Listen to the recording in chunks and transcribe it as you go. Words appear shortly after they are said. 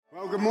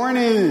Good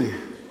morning.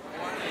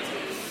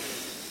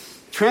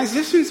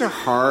 Transitions are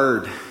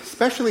hard,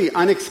 especially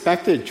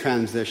unexpected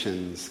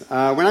transitions.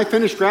 When I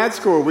finished grad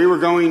school, we were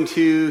going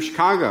to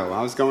Chicago.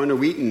 I was going to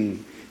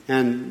Wheaton.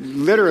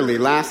 And literally,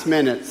 last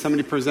minute,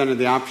 somebody presented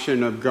the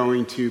option of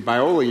going to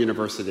Biola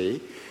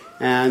University.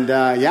 And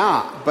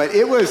but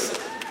it was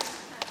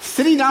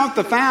sitting down with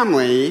the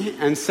family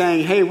and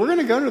saying, hey, we're going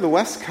to go to the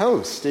West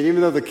Coast. And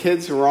even though the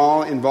kids were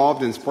all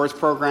involved in sports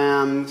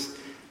programs,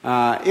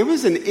 it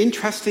was an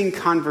interesting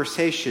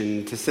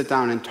conversation to sit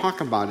down and talk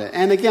about it.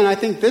 And again, I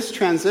think this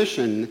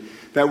transition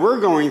that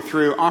we're going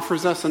through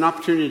offers us an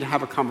opportunity to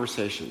have a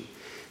conversation.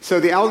 So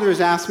the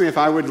elders asked me if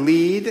I would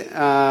lead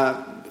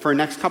for the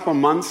next couple of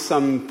months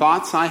some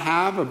thoughts I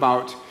have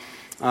about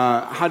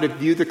how to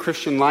view the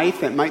Christian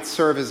life that might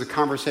serve as a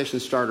conversation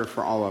starter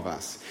for all of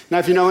us. Now,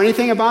 if you know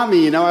anything about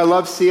me, you know I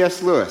love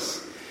C.S.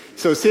 Lewis.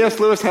 So C.S.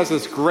 Lewis has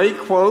this great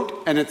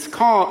quote, and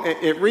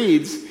it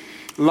reads,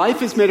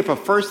 "Life is made up of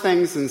first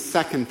things and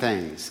second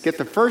things. Get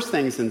the first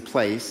things in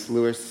place,"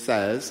 Lewis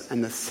says,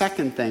 "and the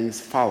second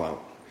things follow."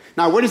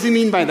 Now, what does he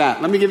mean by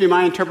that? Let me give you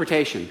my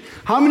interpretation.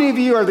 How many of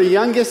you are the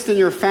youngest in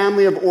your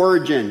family of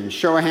origin?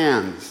 Show of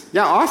hands.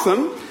 Yeah,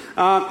 awesome.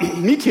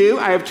 Me too.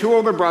 I have two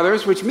older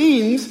brothers, which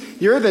means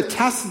you're the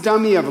test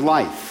dummy of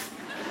life.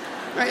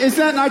 Is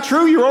that not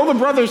true? Your older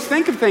brothers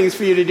think of things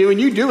for you to do, and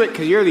you do it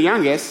because you're the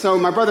youngest. So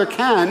my brother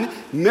Ken,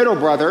 middle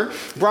brother,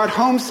 brought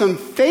home some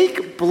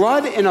fake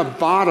blood in a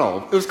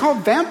bottle. It was called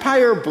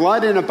vampire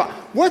blood in a bottle.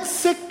 What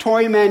sick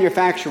toy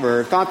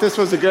manufacturer thought this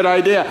was a good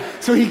idea?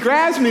 So he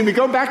grabs me, we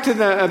go back to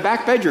the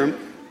back bedroom.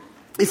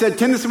 He said,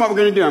 "Tim, this is what we're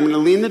going to do. I'm going to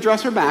lean the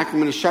dresser back. I'm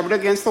going to shove it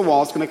against the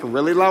wall. It's going to make a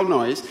really loud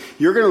noise.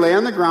 You're going to lay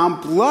on the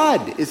ground.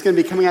 Blood is going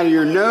to be coming out of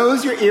your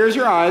nose, your ears,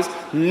 your eyes.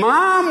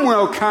 Mom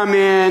will come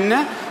in.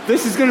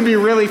 This is going to be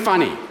really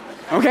funny."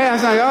 Okay? I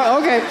was like, oh,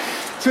 okay.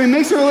 So he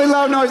makes a really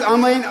loud noise.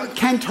 I'm laying,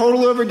 Ken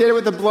totally overdid it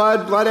with the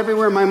blood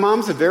everywhere. My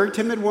mom's a very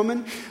timid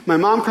woman. My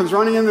mom comes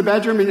running in the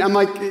bedroom, and I'm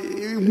like,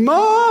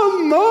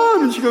 Mom.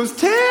 And she goes,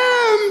 Tim.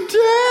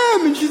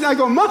 And I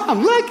go,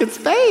 Mom, look, it's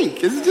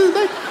fake. It's just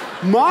fake.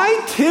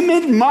 My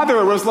timid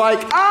mother was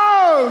like,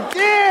 "Oh,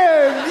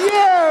 give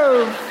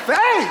you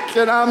fake."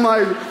 And I'm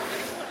like,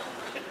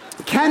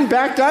 Ken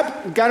backed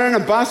up, got on a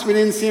bus. We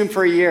didn't see him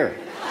for a year.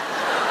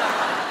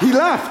 He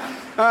left.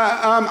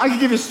 I could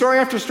give you story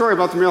after story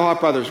about the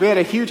Muehlhoff brothers. We had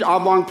a huge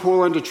oblong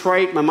pool in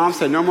Detroit. My mom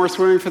said no more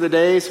swimming for the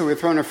day, so we were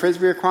throwing a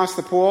frisbee across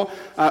the pool.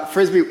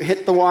 Frisbee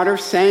hit the water,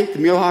 sank. The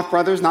Muehlhoff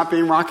brothers, not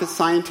being rocket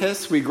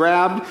scientists, we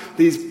grabbed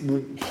these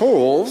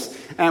poles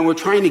and we're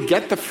trying to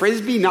get the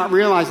frisbee, not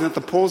realizing that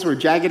the poles were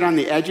jagged on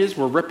the edges.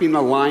 We're ripping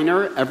the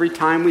liner every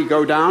time we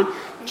go down.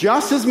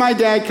 Just as my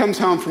dad comes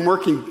home from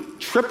working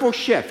triple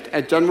shift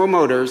at General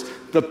Motors,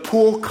 the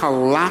pool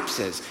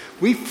collapses.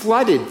 We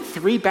flooded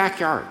 3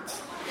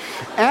 backyards.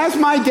 As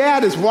my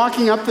dad is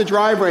walking up the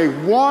driveway,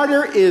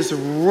 water is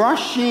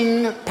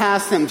rushing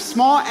past him.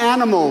 Small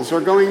animals are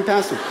going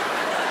past him.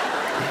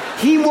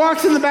 He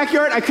walks in the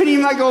backyard. I couldn't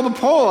even let go of the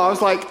pole. I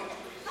was like...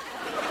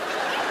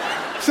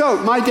 So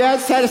my dad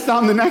sat us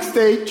down the next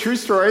day, true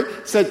story,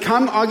 said,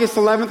 "Come August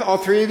 11th, all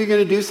 3 of you are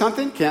going to do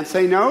something. Can't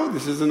say no.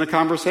 This isn't a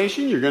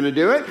conversation. You're going to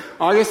do it.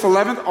 August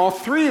 11th, all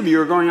 3 of you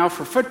are going out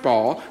for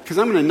football because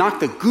I'm going to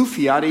knock the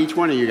goofy out of each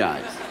one of you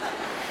guys."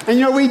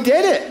 And we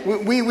did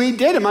it. We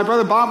did it. My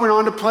brother Bob went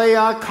on to play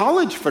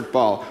college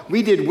football.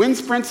 We did wind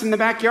sprints in the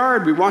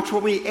backyard. We watched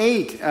what we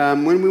ate.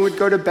 When we would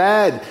go to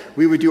bed,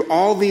 we would do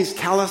all these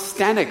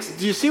calisthenics.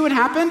 Do you see what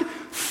happened?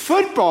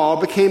 Football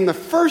became the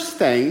first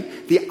thing,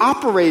 the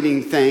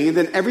operating thing, and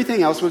then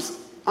everything else was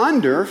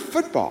under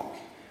football.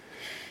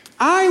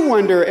 I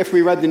wonder if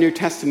we read the New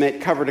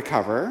Testament cover to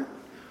cover,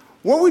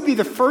 what would be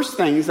the first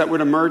things that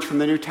would emerge from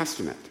the New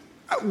Testament?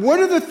 What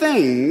are the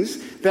things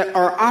that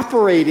are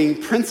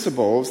operating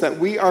principles that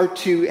we are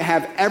to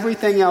have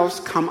everything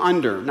else come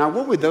under? Now,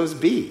 what would those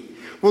be?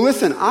 Well,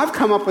 listen, I've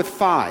come up with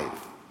 5.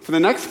 For the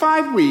next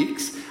 5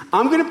 weeks,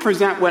 I'm going to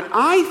present what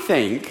I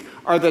think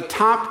are the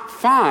top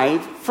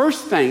 5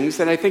 first things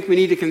that I think we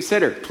need to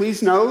consider.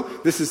 Please know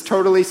this is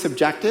totally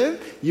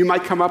subjective. You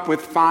might come up with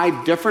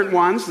 5 different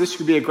ones. This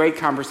could be a great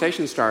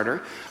conversation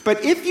starter.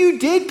 But if you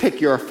did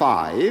pick your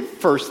 5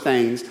 first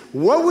things,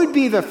 what would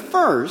be the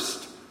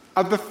first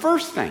of the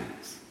first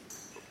things?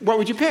 What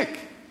would you pick?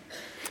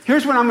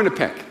 Here's what I'm going to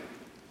pick.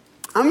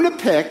 I'm going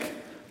to pick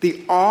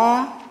the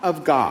awe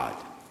of God.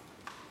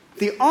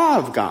 The awe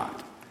of God.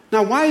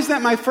 Now, why is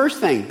that my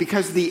first thing?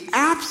 Because the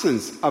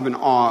absence of an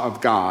awe of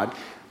God,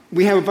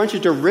 we have a bunch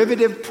of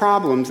derivative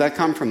problems that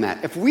come from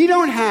that. If we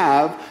don't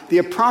have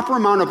the proper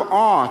amount of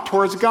awe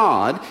towards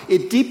God,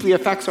 it deeply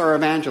affects our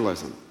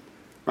evangelism.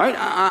 Right?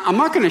 I'm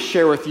not going to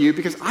share with you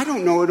because I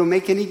don't know it'll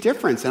make any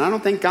difference, and I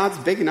don't think God's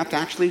big enough to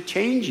actually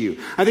change you.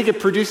 I think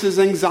it produces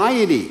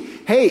anxiety.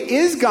 Hey,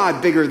 is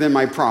God bigger than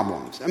my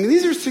problems? I mean,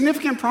 these are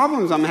significant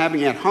problems I'm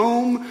having at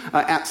home,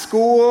 at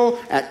school,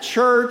 at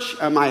church,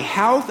 my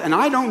health, and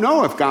I don't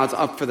know if God's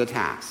up for the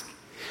task.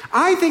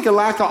 I think a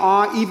lack of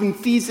awe even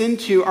feeds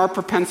into our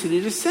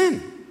propensity to sin.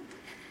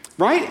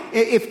 Right?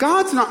 If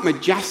God's not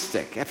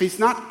majestic, if he's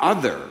not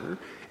other,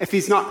 If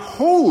he's not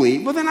holy,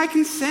 well, then I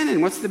can sin,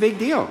 and what's the big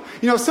deal?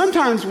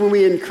 Sometimes when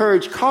we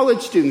encourage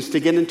college students to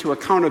get into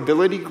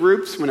accountability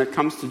groups when it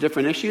comes to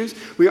different issues,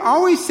 we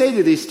always say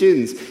to these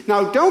students,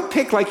 now don't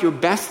pick like your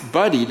best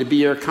buddy to be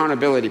your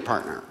accountability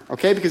partner,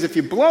 okay? Because if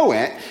you blow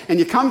it, and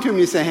you come to him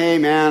and you say, hey,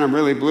 man, I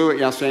really blew it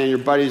yesterday, and your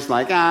buddy's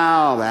like,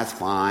 oh, that's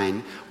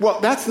fine.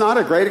 Well, that's not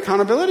a great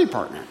accountability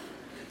partner,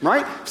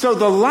 right? So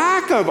the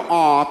lack of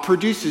awe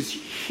produces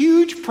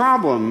huge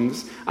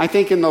problems, I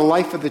think, in the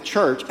life of the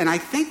church, and I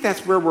think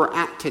that's where we're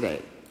at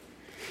today.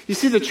 You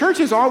see, the church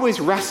has always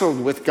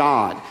wrestled with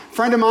God. A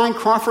friend of mine,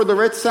 Crawford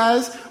Loritz,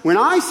 says, when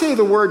I say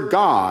the word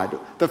God,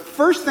 the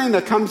first thing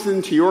that comes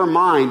into your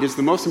mind is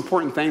the most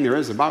important thing there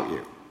is about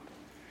you.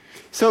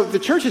 So the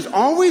church has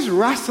always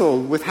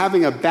wrestled with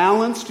having a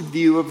balanced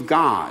view of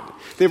God.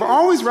 They've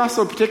always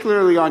wrestled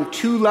particularly on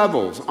two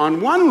levels.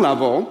 On one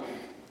level,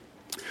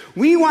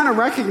 we want to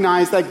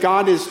recognize that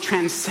God is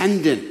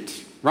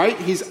transcendent, right?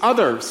 He's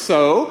other.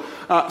 So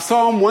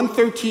Psalm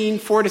 113,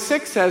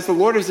 4-6 says, the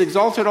Lord is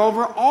exalted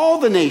over all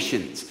the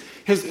nations.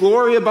 His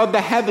glory above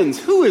the heavens.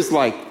 Who is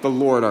like the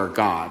Lord our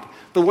God?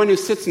 The one who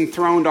sits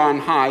enthroned on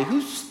high,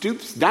 who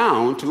stoops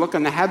down to look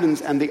on the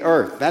heavens and the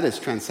earth. That is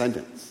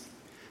transcendence.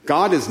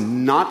 God is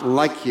not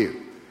like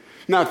you.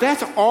 Now, if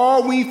that's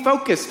all we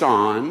focused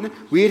on,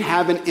 we'd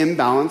have an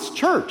imbalanced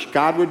church.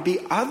 God would be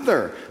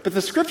other. But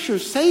the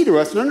scriptures say to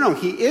us, no,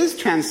 he is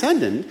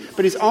transcendent,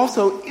 but he's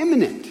also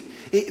immanent.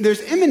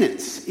 There's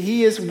immanence.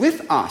 He is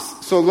with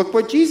us. So look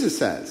what Jesus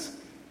says.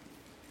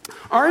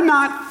 Are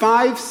not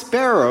 5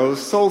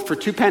 sparrows sold for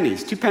 2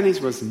 pennies? 2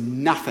 pennies was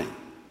nothing,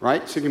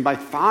 right? So you can buy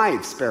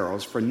 5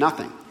 sparrows for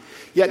nothing.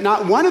 Yet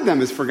not one of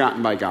them is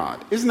forgotten by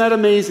God. Isn't that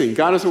amazing?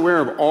 God is aware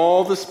of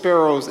all the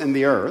sparrows in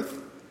the earth.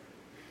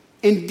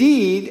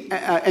 Indeed,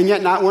 and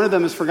yet not one of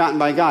them is forgotten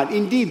by God.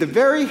 Indeed, the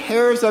very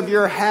hairs of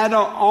your head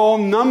are all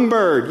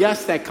numbered.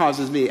 Yes, that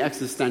causes me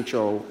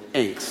existential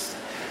angst.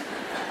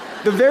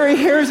 The very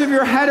hairs of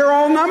your head are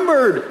all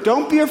numbered.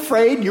 Don't be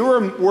afraid, you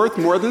are worth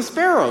more than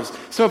sparrows.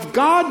 So if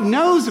God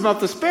knows about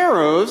the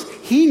sparrows,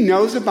 he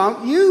knows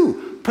about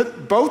you.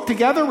 Put both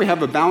together, we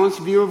have a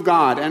balanced view of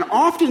God. And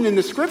often in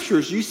the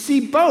scriptures, you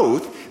see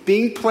both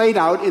being played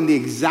out in the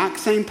exact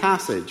same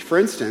passage. For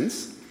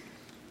instance,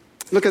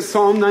 look at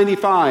Psalm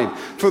 95.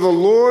 For the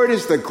Lord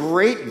is the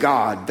great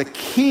God, the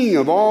King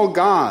of all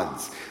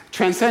gods.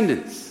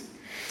 Transcendence.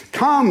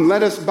 Come,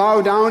 let us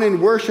bow down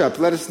and worship.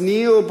 Let us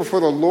kneel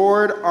before the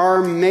Lord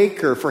our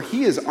Maker. For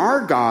he is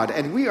our God,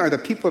 and we are the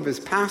people of his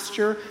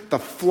pasture, the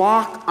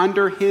flock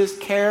under his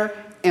care.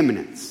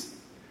 Immanence.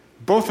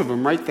 Both of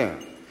them right there.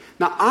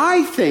 Now,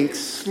 I think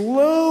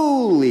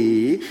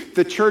slowly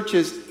the church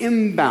is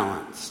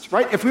imbalanced,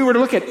 right? If we were to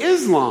look at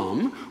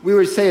Islam, we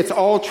would say it's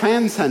all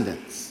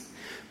transcendence.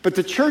 But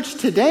the church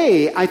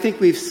today, I think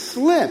we've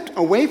slipped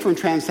away from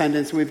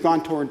transcendence and we've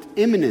gone toward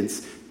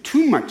immanence,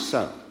 too much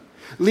so.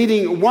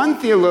 Leading one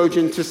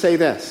theologian to say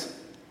this.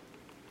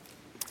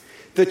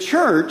 The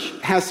church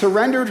has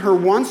surrendered her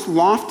once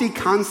lofty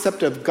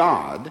concept of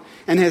God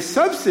and has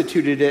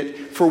substituted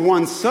it for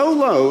one so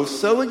low,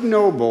 so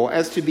ignoble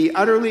as to be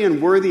utterly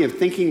unworthy of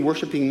thinking,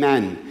 worshiping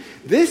men.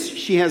 This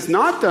she has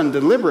not done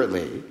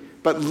deliberately,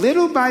 but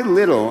little by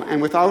little and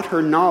without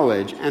her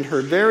knowledge, and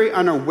her very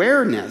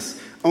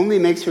unawareness only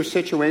makes her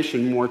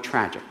situation more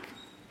tragic.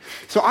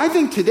 So I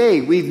think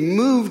today we've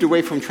moved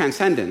away from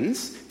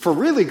transcendence for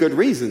really good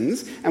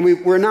reasons, and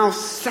we're now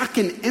stuck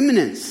in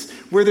immanence,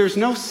 where there's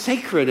no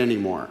sacred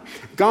anymore.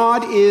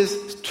 God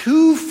is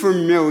too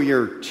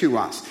familiar to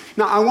us.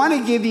 Now, I want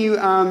to give you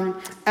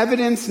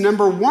evidence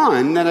number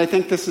 1 that I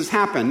think this has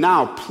happened.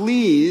 Now,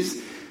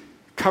 please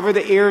cover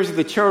the ears of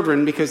the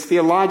children, because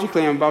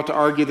theologically I'm about to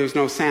argue there's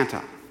no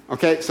Santa.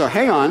 Okay, so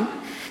hang on.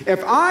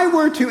 If I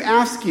were to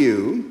ask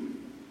you,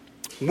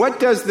 what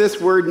does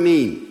this word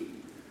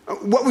mean?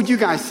 What would you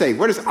guys say?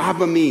 What does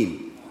Abba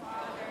mean?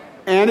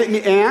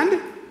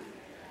 And?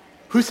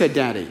 Who said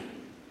daddy?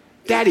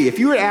 Daddy. If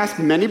you were to ask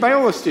many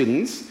Biola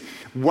students,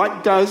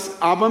 what does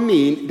Abba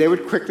mean? They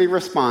would quickly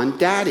respond,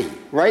 daddy,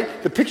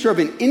 right? The picture of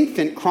an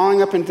infant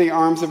crawling up into the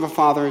arms of a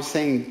father is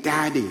saying,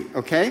 daddy,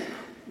 okay?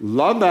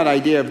 Love that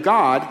idea of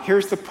God.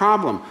 Here's the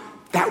problem.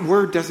 That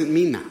word doesn't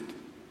mean that.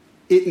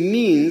 It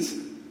means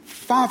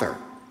father.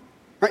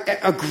 Right?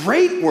 A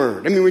great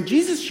word. I mean, when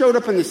Jesus showed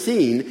up on the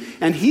scene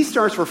and he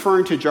starts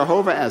referring to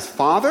Jehovah as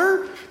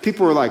Father,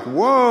 people were like,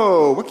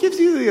 whoa, what gives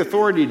you the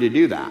authority to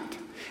do that?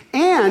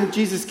 And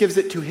Jesus gives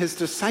it to his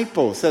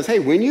disciples. Says, hey,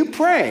 when you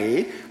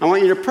pray, I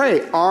want you to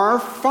pray, our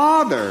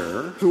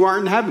Father who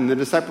art in heaven. The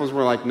disciples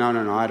were like,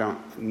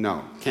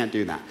 no, can't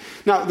do that.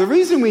 Now, the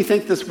reason we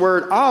think this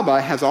word Abba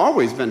has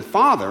always been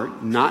father,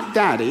 not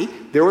daddy,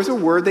 there was a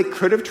word they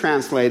could have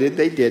translated,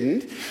 they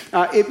didn't.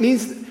 It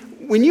means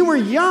when you were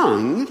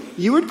young,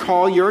 you would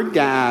call your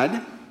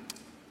dad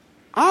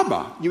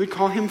Abba. You would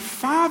call him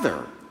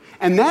father.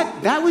 And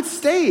that would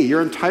stay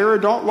your entire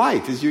adult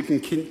life, as you can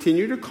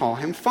continue to call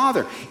him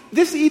father.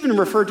 This even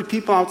referred to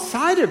people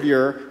outside of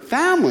your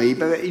family,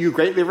 but you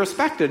greatly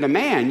respected. A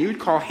man, you would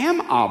call him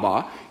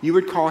Abba, you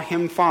would call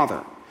him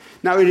father.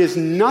 Now, it is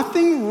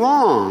nothing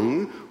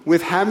wrong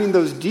with having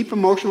those deep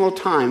emotional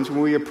times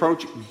when we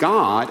approach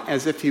God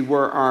as if he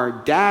were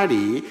our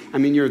daddy. I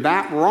mean, you're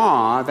that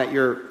raw that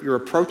you're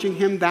approaching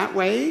him that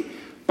way,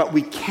 but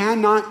we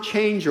cannot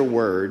change a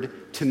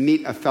word to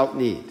meet a felt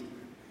need.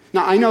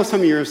 Now, I know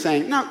some of you are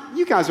saying, no,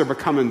 you guys are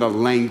becoming the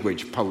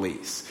language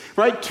police,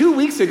 right? 2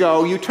 weeks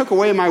ago, you took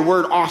away my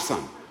word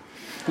awesome,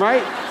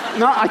 right?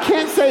 No, I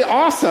can't say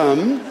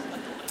awesome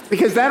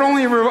because that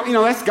only,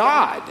 that's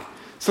God.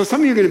 So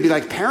some of you are going to be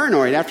like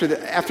paranoid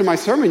after my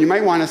sermon. You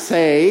might want to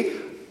say,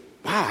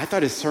 wow, I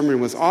thought his sermon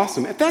was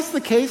awesome. If that's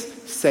the case,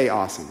 say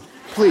awesome.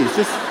 Please,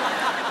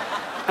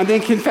 and then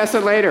confess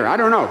it later. I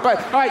don't know. But,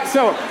 all right,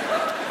 so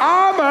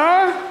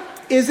Abba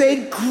is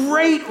a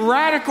great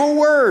radical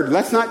word.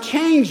 Let's not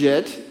change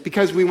it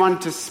because we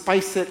want to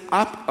spice it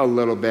up a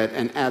little bit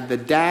and add the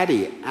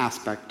daddy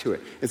aspect to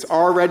it. It's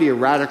already a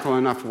radical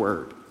enough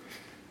word.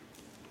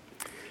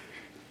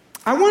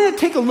 I want to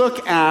take a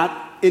look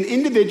at an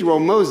individual,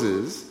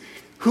 Moses,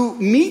 who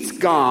meets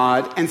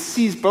God and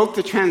sees both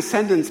the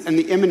transcendence and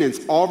the immanence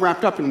all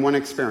wrapped up in one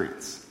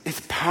experience. It's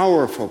a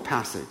powerful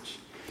passage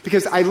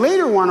because I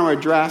later want to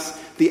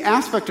address the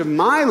aspect of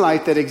my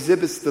life that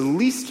exhibits the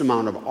least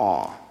amount of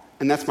awe,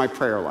 and that's my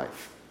prayer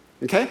life.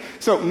 Okay?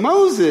 So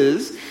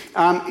Moses,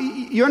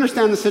 you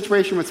understand the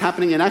situation, what's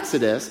happening in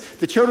Exodus.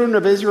 The children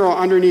of Israel are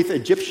underneath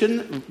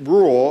Egyptian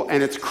rule,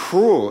 and it's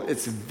cruel,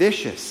 it's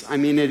vicious. I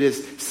mean, it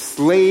is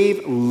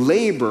slave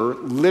labor,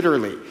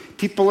 literally.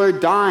 People are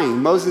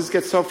dying. Moses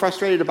gets so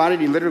frustrated about it,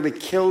 he literally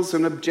kills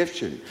an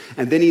Egyptian.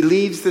 And then he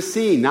leaves the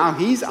scene. Now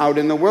he's out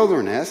in the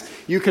wilderness.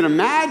 You can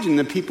imagine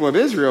the people of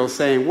Israel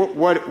saying,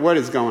 what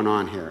is going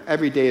on here?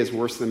 Every day is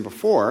worse than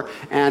before.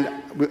 And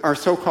our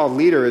so-called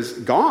leader is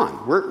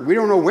gone. We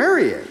don't know where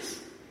he is.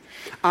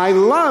 I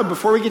love,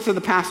 before we get to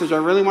the passage I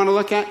really want to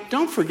look at,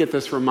 don't forget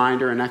this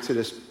reminder in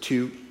Exodus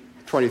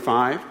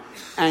 2:25.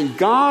 And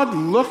God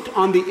looked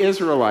on the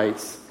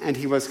Israelites, and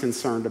he was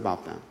concerned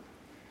about them.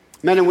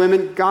 Men and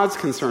women, God's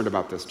concerned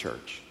about this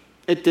church.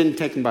 It didn't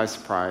take him by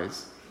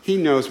surprise. He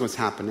knows what's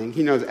happening.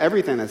 He knows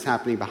everything that's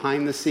happening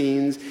behind the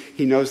scenes.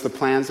 He knows the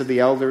plans of the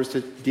elders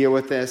to deal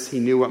with this. He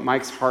knew what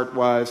Mike's heart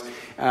was.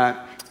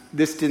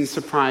 This didn't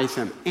surprise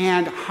him.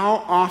 And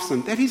how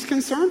awesome that he's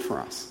concerned for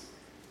us.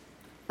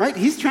 Right?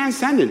 He's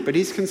transcendent, but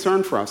he's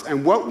concerned for us.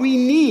 And what we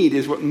need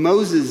is what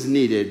Moses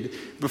needed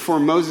before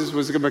Moses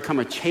was going to become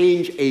a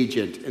change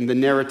agent in the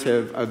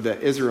narrative of the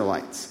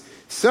Israelites.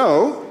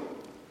 So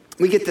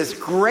we get this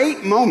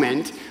great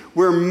moment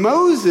where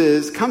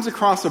Moses comes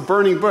across a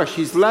burning bush.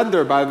 He's led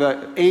there by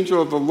the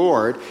angel of the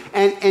Lord,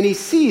 and he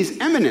sees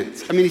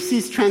immanence. I mean, he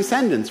sees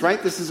transcendence,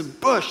 right? This is a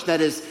bush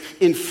that is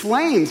in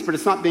flames, but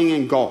it's not being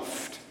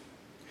engulfed.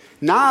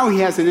 Now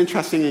he has an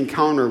interesting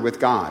encounter with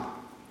God.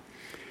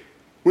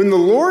 When the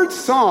Lord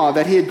saw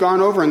that he had gone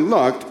over and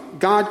looked,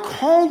 God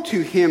called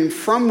to him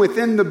from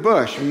within the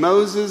bush,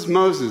 Moses,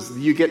 Moses.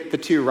 You get the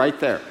two right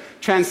there.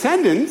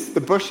 Transcendence,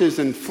 the bush is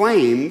in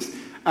flames.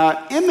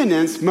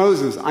 Immanence,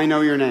 Moses, I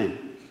know your name.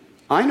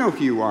 I know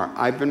who you are.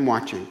 I've been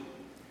watching.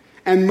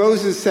 And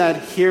Moses said,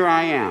 here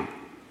I am.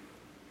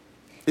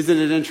 Isn't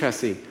it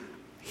interesting?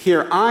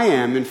 Here I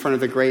am in front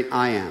of the great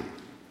I am.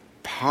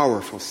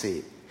 Powerful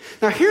scene.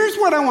 Now here's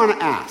what I want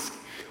to ask.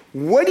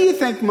 What do you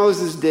think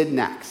Moses did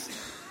next?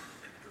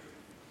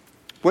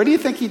 What do you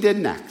think he did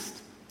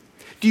next?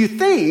 Do you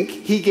think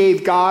he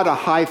gave God a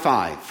high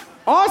five?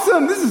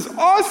 Awesome! This is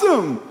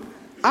awesome!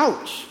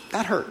 Ouch!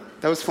 That hurt.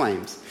 That was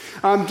flames.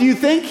 Do you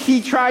think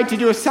he tried to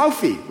do a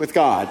selfie with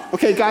God?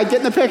 Okay, God, get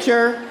in the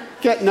picture.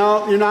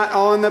 No, you're not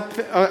all in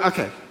the...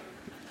 okay.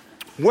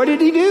 What did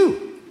he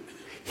do?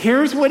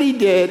 Here's what he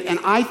did, and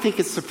I think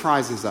it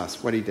surprises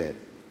us what he did.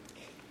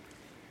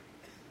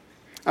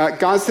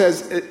 God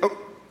says,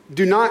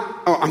 do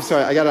not...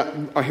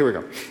 here we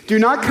go. Do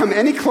not come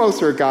any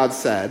closer, God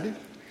said.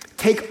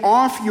 Take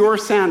off your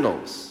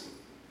sandals,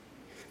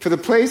 for the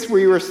place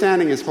where you are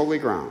standing is holy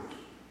ground.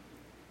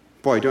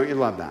 Boy, don't you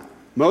love that?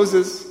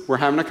 Moses, we're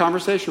having a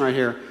conversation right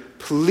here.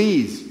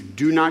 Please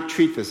do not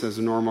treat this as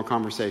a normal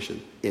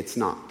conversation. It's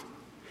not.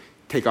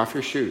 Take off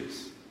your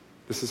shoes.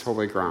 This is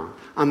holy ground.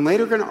 I'm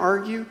later going to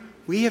argue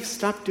we have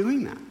stopped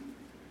doing that.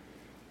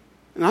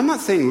 And I'm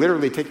not saying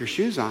literally take your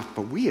shoes off,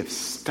 but we have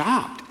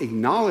stopped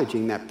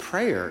acknowledging that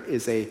prayer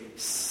is a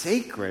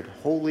sacred,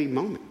 holy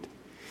moment.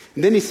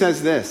 And then he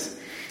says this,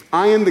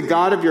 I am the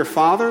God of your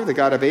father, the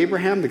God of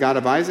Abraham, the God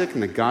of Isaac,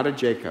 and the God of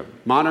Jacob.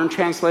 Modern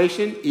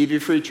translation,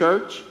 EV Free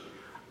Church,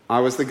 I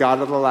was the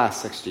God of the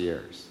last 60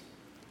 years.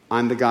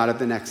 I'm the God of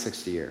the next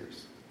 60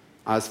 years.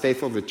 I was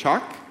faithful to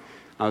Chuck.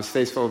 I was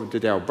faithful to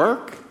Dale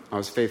Burke. I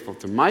was faithful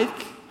to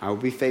Mike. I will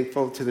be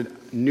faithful to the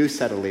new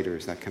set of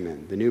leaders that come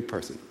in, the new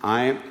person.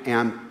 I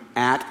am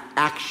at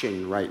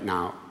action right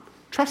now.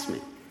 Trust me.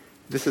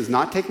 This is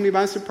not taking me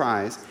by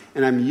surprise,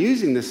 and I'm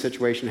using this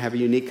situation to have a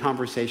unique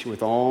conversation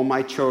with all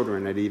my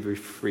children at EV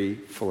Free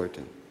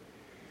Fullerton.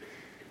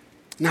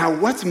 Now,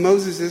 what's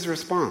Moses'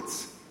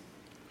 response?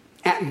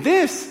 At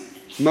this,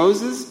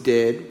 Moses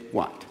did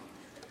what?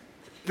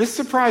 This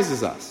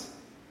surprises us.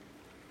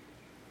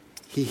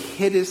 He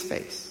hid his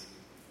face.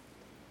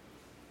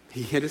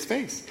 He hid his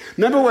face.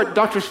 Remember what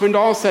Dr.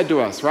 Swindoll said to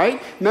us,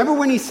 right? Remember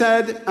when he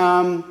said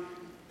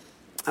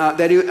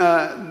that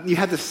you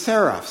had the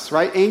seraphs,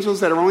 right?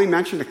 Angels that are only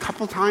mentioned a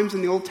couple times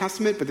in the Old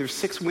Testament, but there's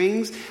 6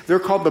 wings. They're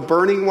called the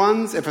burning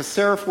ones. If a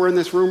seraph were in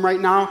this room right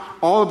now,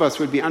 all of us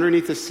would be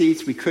underneath the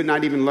seats. We could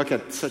not even look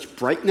at such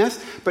brightness.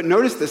 But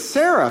notice the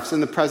seraphs in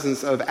the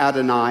presence of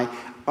Adonai,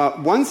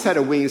 one set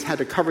of wings had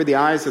to cover the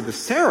eyes of the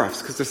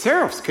seraphs because the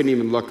seraphs couldn't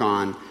even look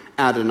on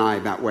Adonai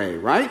that way,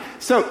 right?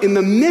 So in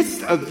the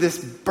midst of this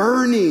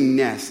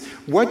burningness,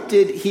 what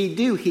did he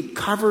do? He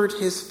covered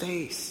his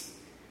face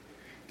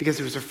because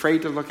he was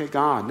afraid to look at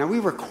God. Now we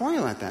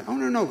recoil at that. Oh,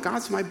 no,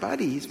 God's my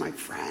buddy. He's my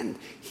friend.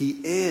 He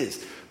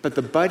is. But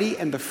the buddy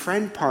and the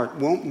friend part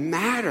won't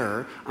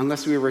matter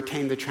unless we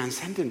retain the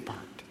transcendent part,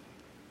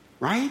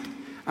 right?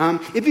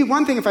 It'd be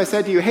one thing if I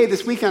said to you, hey,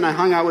 this weekend I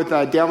hung out with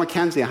Dale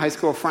McKenzie, a high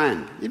school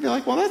friend. You'd be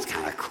like, well, that's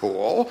kind of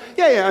cool.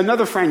 Yeah,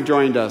 another friend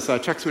joined us,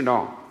 Chuck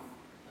Swindoll.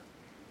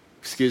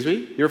 Excuse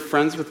me? You're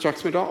friends with Chuck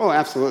Swindoll? Oh,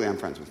 absolutely, I'm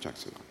friends with Chuck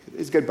Swindoll.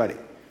 He's a good buddy.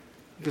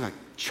 You'd be like,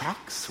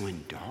 Chuck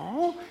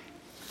Swindoll?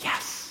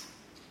 Yes,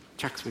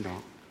 Chuck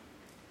Swindoll.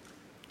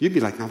 You'd be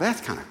like, now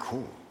that's kind of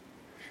cool.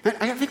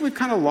 I think we've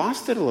kind of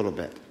lost it a little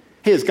bit.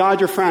 Hey, is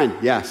God your friend?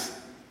 Yes.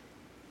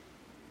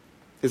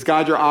 Is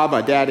God your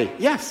Abba, Daddy?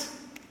 Yes.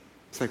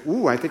 It's like,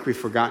 ooh, I think we've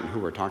forgotten who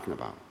we're talking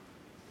about.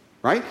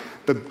 Right?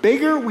 The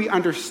bigger we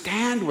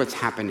understand what's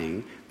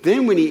happening,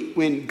 then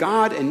when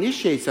God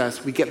initiates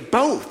us, we get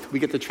both. We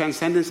get the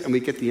transcendence and we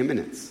get the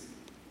immanence.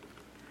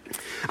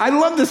 I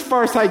love this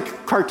Far Side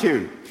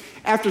cartoon.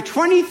 After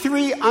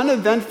 23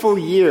 uneventful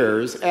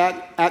years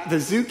at the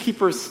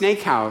Zookeeper's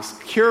Snake House,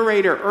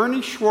 curator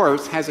Ernie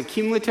Schwartz has a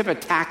cumulative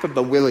attack of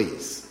the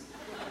willies.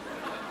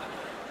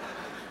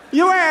 You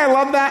know why I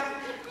love that?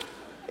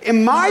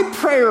 In my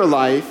prayer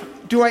life,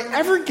 do I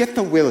ever get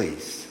the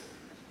willies?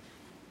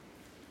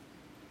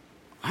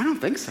 I don't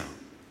think so.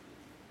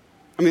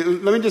 I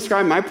mean, let me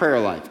describe my prayer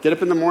life. Get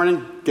up in the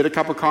morning, get a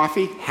cup of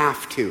coffee,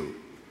 have to.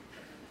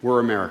 We're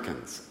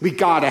Americans. We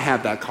got to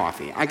have that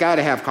coffee. I got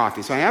to have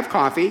coffee. So I have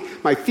coffee.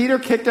 My feet are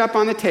kicked up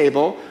on the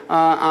table.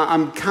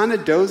 I'm kind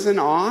of dozing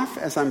off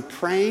as I'm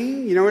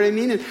praying. You know what I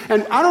mean?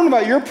 And I don't know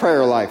about your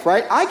prayer life,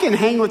 right? I can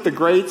hang with the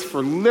greats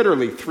for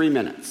literally 3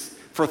 minutes.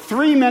 For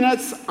 3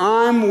 minutes,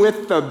 I'm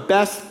with the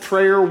best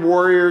prayer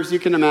warriors you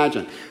can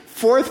imagine.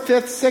 4th,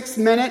 5th, 6th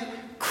minute,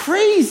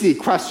 crazy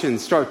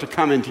questions start to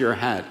come into your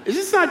head. Is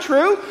this not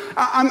true?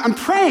 I'm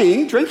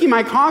praying, drinking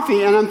my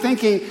coffee, and I'm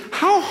thinking,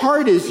 how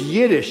hard is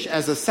Yiddish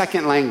as a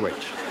second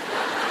language?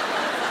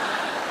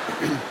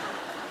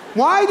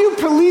 Why do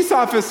police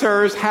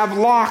officers have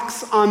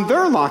locks on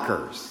their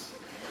lockers?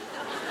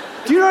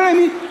 Do you know what I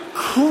mean?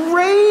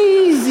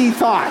 Crazy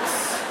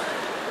thoughts.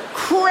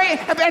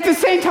 At the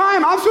same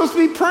time, I'm supposed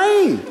to be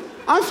praying.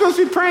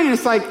 And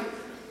it's like,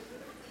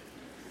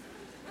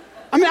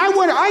 I mean,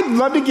 I'd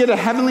love to get a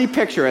heavenly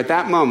picture at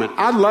that moment.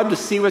 I'd love to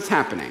see what's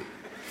happening.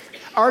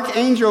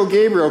 Archangel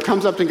Gabriel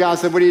comes up to God and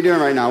said, what are you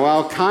doing right now?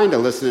 Well, kind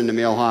of listening to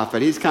Mielhoff,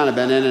 but he's kind of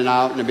been in and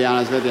out, and to be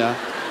honest with you,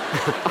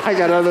 I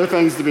got other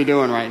things to be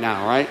doing right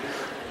now, right?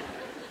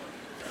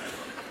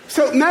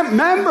 So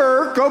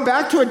remember, go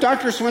back to what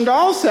Dr.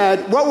 Swindoll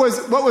said. What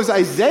was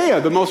Isaiah,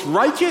 the most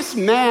righteous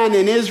man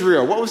in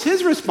Israel? What was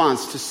his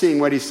response to seeing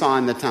what he saw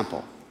in the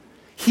temple?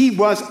 He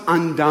was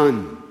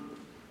undone.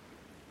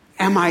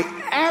 Am I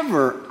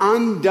ever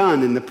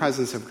undone in the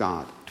presence of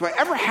God? Do I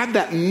ever have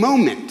that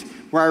moment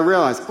where I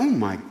realize, oh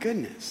my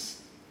goodness?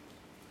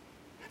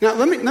 Now,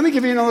 let me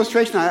give you an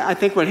illustration. I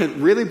think what had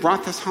really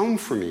brought this home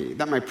for me,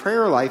 that my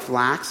prayer life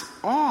lacks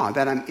awe,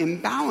 that I'm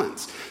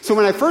imbalanced. So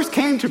when I first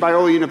came to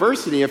Biola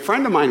University, a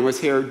friend of mine was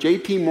here,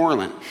 J.P.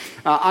 Moreland.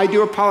 I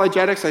do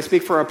apologetics. I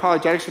speak for our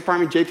apologetics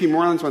department. J.P.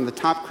 Moreland's one of the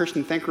top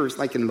Christian thinkers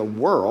in the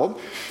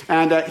world.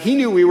 And he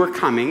knew we were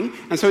coming.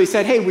 And so he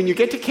said, hey, when you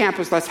get to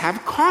campus, let's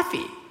have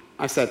coffee.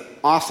 I said,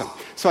 awesome.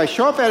 So I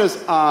show up at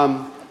his,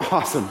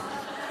 awesome.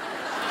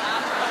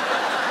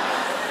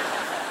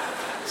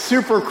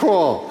 Super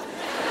cool.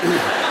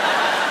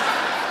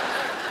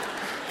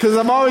 Because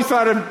I've always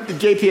thought of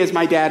JP as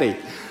my daddy.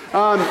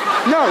 Stop.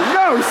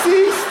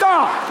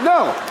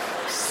 No.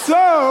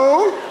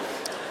 So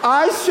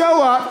I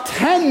show up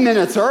 10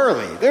 minutes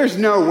early. There's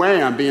no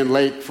way I'm being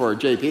late for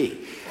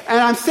JP. And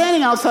I'm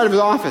standing outside of his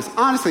office.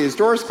 Honestly, his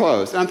door's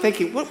closed. And I'm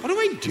thinking, what do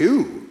I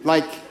do?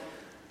 Like,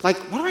 what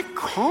do I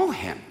call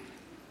him?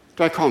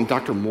 Do I call him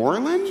Dr.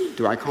 Moreland?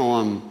 Do I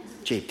call him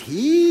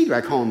JP? Do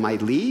I call him my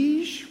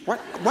liege? What?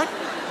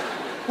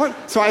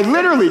 So I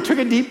literally took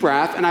a deep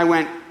breath and I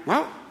went,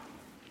 well,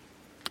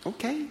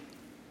 okay.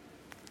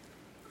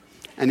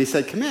 And he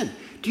said, come in.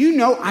 Do you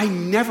know I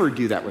never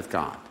do that with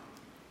God?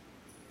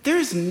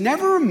 There's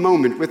never a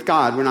moment with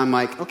God when I'm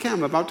like, okay,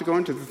 I'm about to go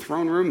into the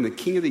throne room, the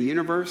king of the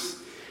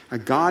universe, a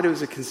God who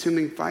is a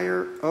consuming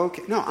fire.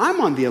 Okay. No,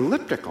 I'm on the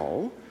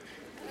elliptical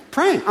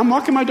praying. I'm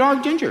walking my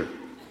dog, Ginger.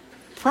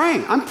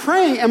 Praying. I'm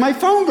praying and my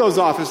phone goes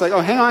off. It's like,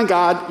 oh, hang on,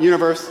 God,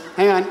 universe.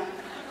 Hang on.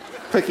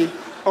 Quickie.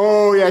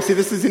 Oh, yeah, see,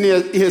 this is an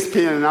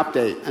ESPN an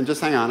update. And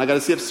just hang on. I got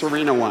to see if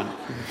Serena won.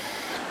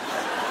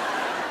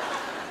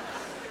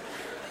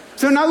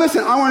 So now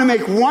listen, I want to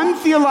make one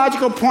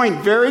theological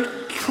point very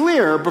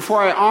clear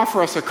before I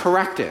offer us a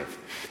corrective.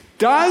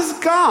 Does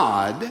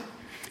God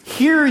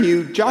hear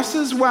you just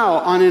as well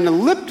on an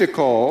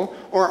elliptical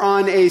or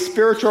on a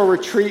spiritual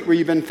retreat where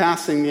you've been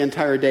fasting the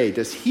entire day?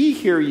 Does he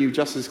hear you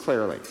just as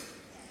clearly?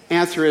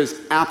 Answer is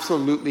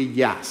absolutely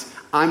yes.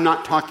 I'm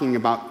not talking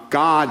about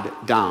God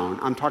down.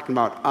 I'm talking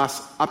about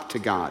us up to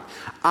God.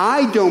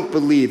 I don't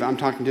believe I'm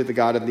talking to the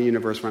God of the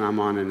universe when I'm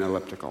on an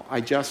elliptical.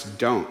 I just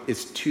don't.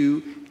 It's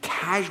too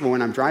casual.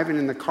 When I'm driving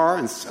in the car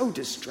and so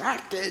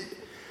distracted,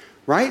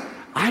 right?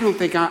 I don't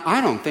think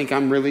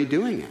I'm really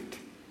doing it.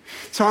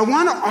 So I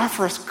want to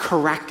offer us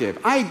corrective.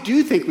 I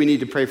do think we need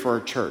to pray for our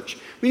church.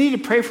 We need to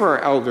pray for our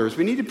elders.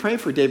 We need to pray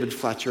for David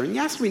Fletcher. And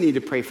yes, we need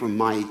to pray for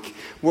Mike.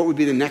 What would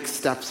be the next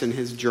steps in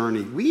his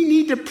journey? We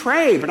need to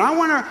pray, but I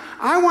want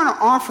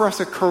to offer us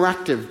a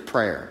corrective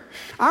prayer.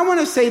 I want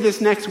to say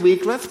this next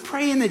week, let's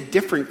pray in a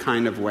different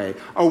kind of way,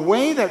 a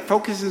way that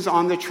focuses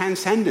on the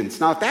transcendence.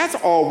 Now, if that's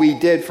all we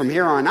did from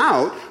here on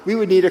out, we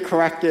would need a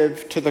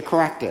corrective to the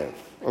corrective,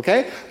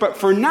 okay? But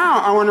for now,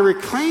 I want to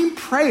reclaim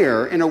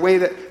prayer in a way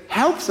that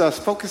helps us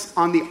focus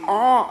on the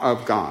awe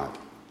of God.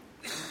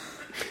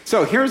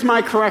 So here's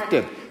my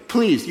corrective.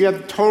 Please, you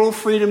have total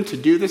freedom to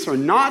do this or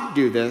not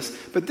do this,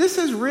 but this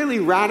has really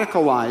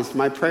radicalized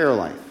my prayer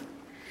life.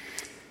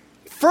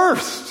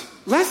 First,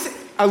 let's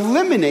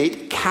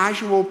eliminate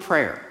casual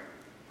prayer.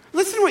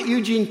 Listen to what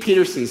Eugene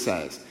Peterson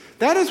says.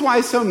 That is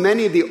why so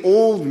many of the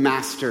old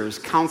masters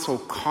counsel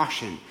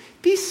caution.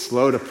 Be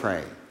slow to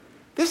pray.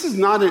 This is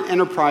not an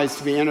enterprise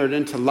to be entered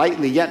into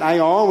lightly, yet I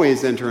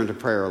always enter into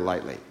prayer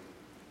lightly.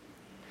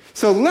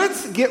 So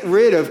let's get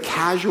rid of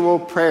casual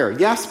prayer.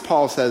 Yes,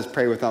 Paul says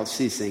pray without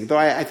ceasing, though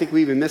I think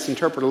we even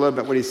misinterpret a little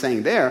bit what he's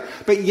saying there.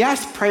 But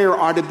yes, prayer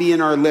ought to be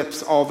in our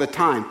lips all the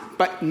time,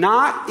 but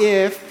not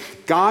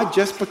if God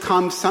just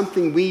becomes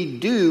something we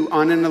do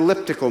on an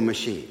elliptical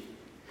machine.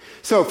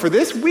 So for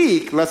this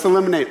week, let's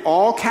eliminate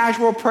all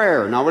casual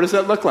prayer. Now, what does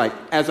that look like?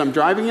 As I'm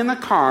driving in the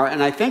car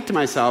and I think to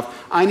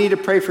myself, I need to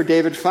pray for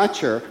David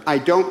Fletcher, I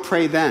don't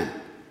pray then.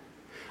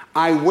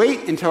 I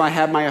wait until I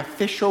have my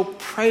official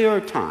prayer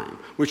time,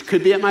 which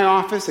could be at my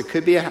office, it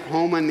could be at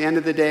home at the end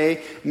of the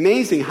day.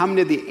 Amazing how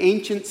many of the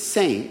ancient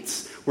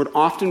saints would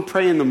often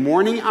pray in the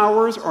morning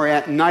hours or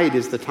at night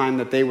is the time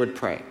that they would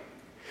pray.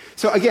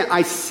 So again,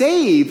 I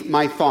save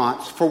my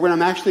thoughts for when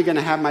I'm actually going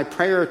to have my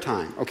prayer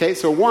time. Okay,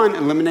 so one,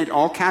 eliminate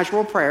all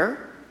casual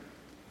prayer.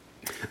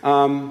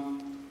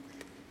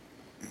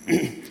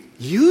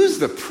 Use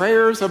the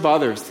prayers of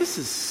others. This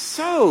is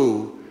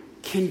so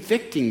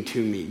convicting to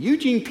me.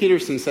 Eugene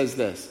Peterson says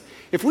this: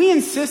 if we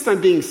insist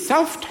on being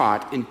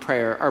self-taught in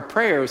prayer, our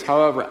prayers,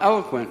 however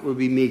eloquent, will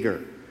be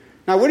meager.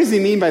 Now, what does he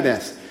mean by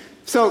this?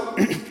 So,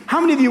 how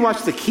many of you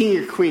watched The King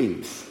of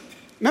Queens?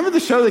 Remember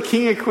the show The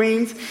King of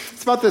Queens?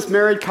 It's about this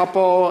married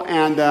couple,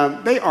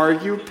 and they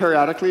argue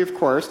periodically, of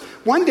course.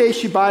 One day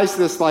she buys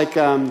this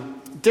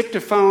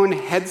dictaphone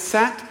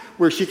headset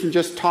where she can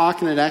just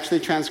talk and it actually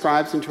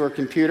transcribes into her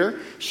computer.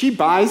 She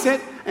buys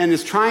it and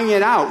is trying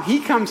it out. He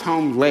comes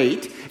home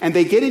late, and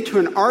they get into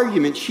an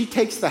argument. She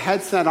takes the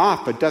headset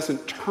off but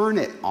doesn't turn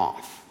it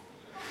off.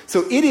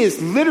 So it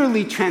is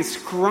literally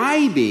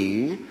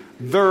transcribing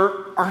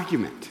their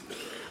argument.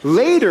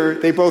 Later,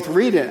 they both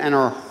read it and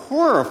are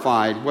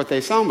horrified what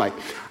they sound like.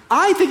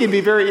 I think it'd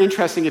be very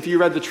interesting if you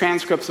read the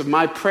transcripts of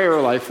my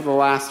prayer life for the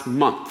last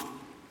month.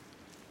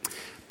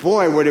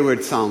 Boy, what it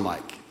would sound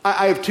like.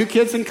 I have 2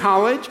 kids in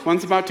college.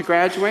 One's about to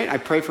graduate. I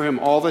pray for him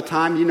all the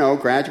time,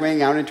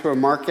 graduating out into a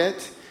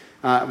market.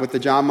 What the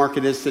job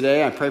market is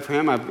today, I pray for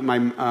him.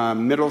 My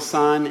middle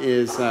son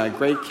is a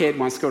great kid,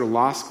 wants to go to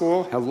law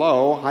school.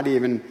 Hello, how do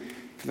you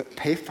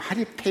pay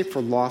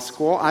for law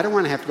school? I don't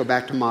want to have to go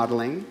back to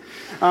modeling.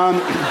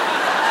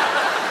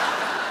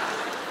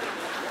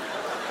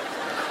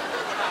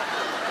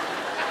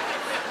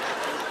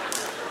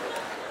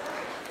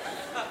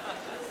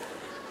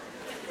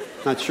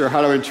 Not sure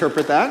how to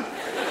interpret that.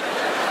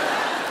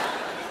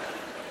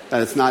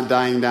 That it's not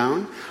dying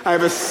down. I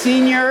have a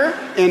senior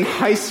in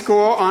high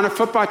school on a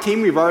football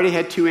team. We've already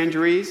had 2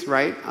 injuries,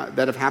 right,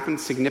 that have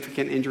happened,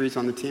 significant injuries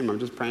on the team. I'm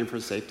just praying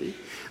for safety.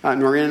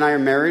 Noreen and I are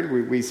married.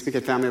 We speak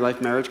at Family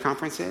Life Marriage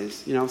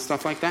Conferences,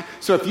 stuff like that.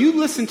 So if you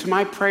listen to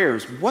my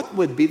prayers, what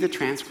would be the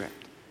transcript?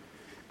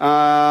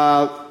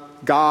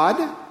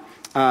 God,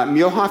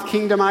 Muehlhoff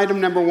Kingdom item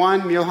number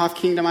 1, Muehlhoff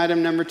Kingdom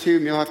item number 2,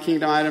 Muehlhoff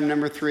Kingdom item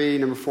number 3,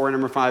 number 4,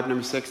 number 5,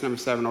 number 6, number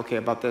 7. Okay,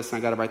 about this, and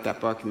I got to write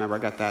that book. Remember, I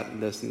got that,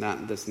 and this, and that,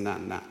 and this, and that,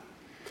 and that.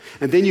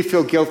 And then you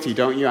feel guilty,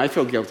 don't you? I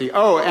feel guilty.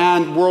 Oh,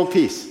 and world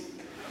peace.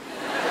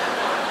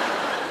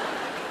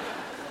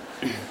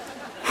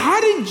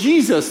 How did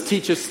Jesus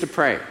teach us to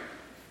pray?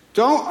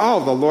 The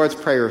Lord's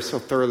Prayer is so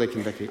thoroughly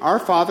convicting. Our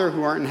Father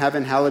who art in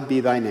heaven, hallowed be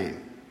thy name.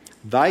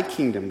 Thy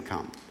kingdom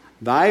come.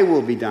 Thy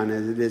will be done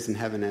as it is in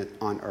heaven and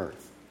on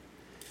earth.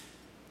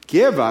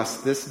 Give us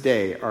this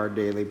day our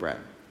daily bread.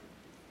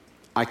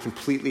 I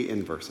completely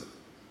inverse it.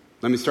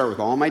 Let me start with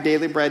all my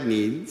daily bread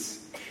needs,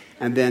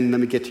 and then let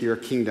me get to your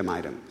kingdom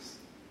items.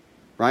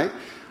 Right?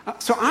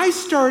 So I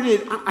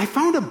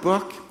found a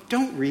book.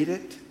 Don't read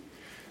it.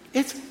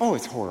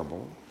 It's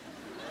horrible.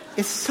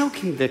 It's so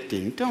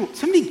convicting.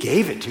 Somebody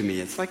gave it to me.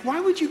 It's like, why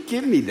would you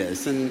give me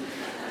this? And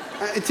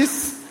it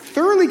just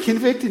thoroughly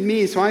convicted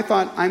me, so I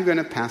thought, I'm going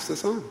to pass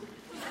this on.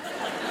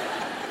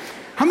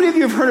 How many of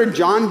you have heard of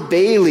John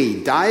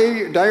Bailey,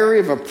 Diary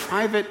of a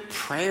Private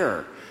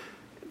Prayer?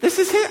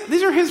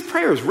 These are his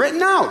prayers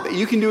written out that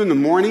you can do in the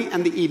morning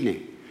and the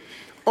evening.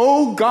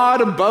 O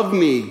God above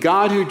me,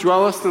 God who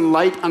dwellest in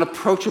light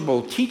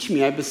unapproachable, teach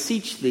me, I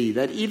beseech thee,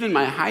 that even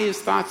my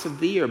highest thoughts of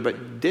thee are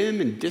but dim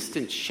and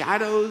distant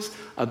shadows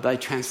of thy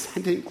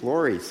transcendent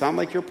glory. Sound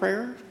like your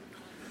prayer?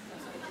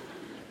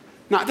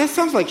 Now, that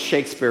sounds like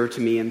Shakespeare to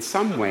me in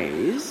some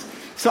ways.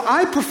 So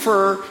I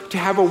prefer to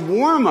have a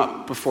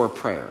warm-up before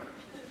prayer,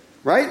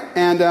 right?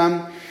 And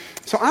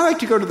so I like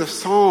to go to the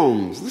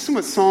Psalms. Listen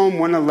what Psalm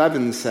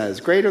 111 says.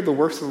 Great are the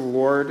works of the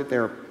Lord. They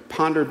are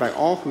pondered by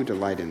all who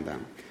delight in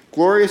them.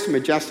 Glorious and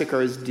majestic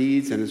are his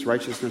deeds, and his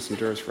righteousness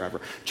endures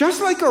forever.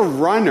 Just like a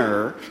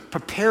runner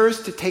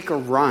prepares to take a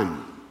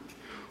run.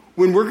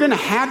 When we're going to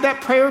have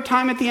that prayer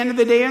time at the end of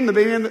the day,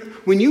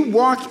 when you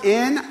walk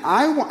in,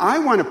 I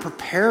want to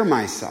prepare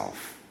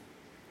myself.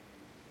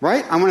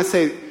 Right? I want to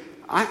say,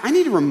 I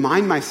need to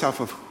remind myself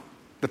of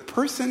the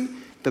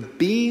person, the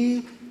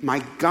being,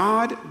 my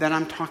God that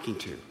I'm talking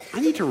to.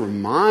 I need to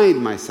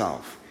remind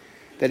myself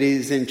that he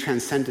is in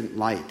transcendent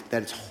light,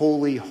 that it's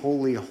holy,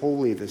 holy,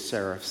 holy, the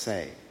seraphs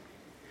say.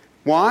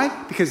 Why?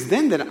 Because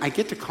then that I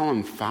get to call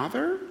him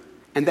Father,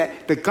 and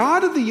that the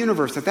God of the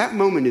universe at that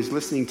moment is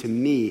listening to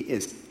me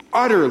is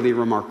utterly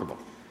remarkable.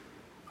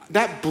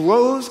 That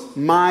blows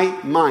my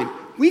mind.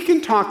 We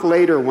can talk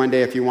later one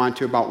day if you want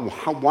to about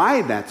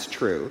why that's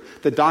true.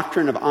 The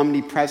doctrine of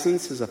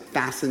omnipresence is a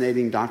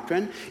fascinating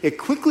doctrine. It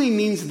quickly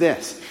means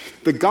this.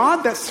 The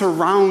God that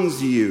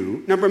surrounds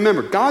you, now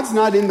remember, God's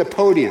not in the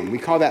podium. We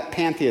call that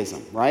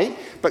pantheism, right?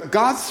 But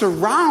God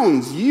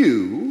surrounds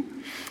you,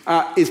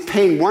 is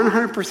paying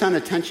 100%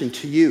 attention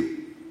to you.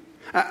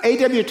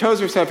 A.W.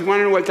 Tozer said, if you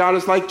want to know what God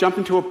is like, jump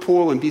into a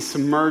pool and be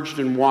submerged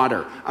in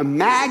water.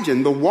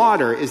 Imagine the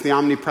water is the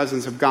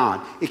omnipresence of God.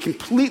 It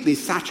completely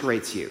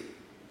saturates you.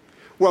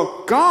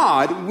 Well,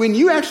 God, when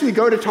you actually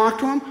go to talk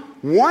to him,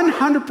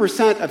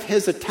 100% of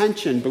his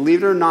attention,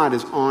 believe it or not,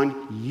 is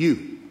on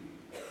you.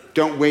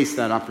 Don't waste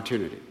that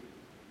opportunity.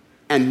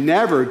 And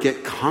never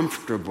get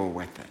comfortable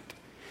with it.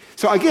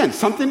 So again,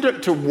 something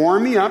to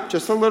warm me up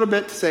just a little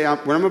bit to say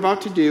what I'm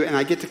about to do, and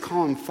I get to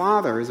call him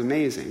Father is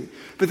amazing.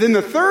 But then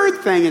the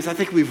third thing is I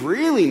think we've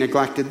really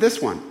neglected this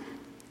one.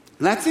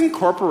 Let's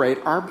incorporate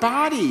our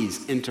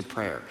bodies into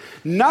prayer.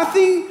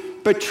 Nothing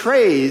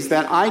betrays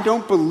that I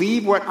don't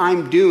believe what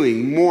I'm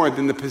doing more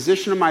than the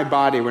position of my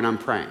body when I'm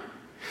praying.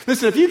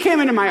 Listen, if you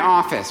came into my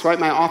office, right,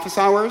 my office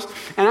hours,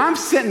 and I'm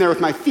sitting there with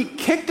my feet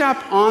kicked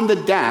up on the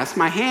desk,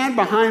 my hand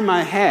behind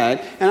my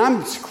head, and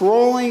I'm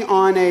scrolling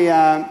on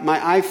my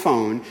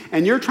iPhone,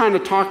 and you're trying to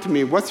talk to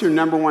me, what's your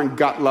number one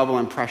gut level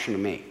impression of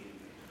me?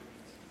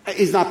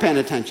 He's not paying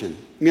attention.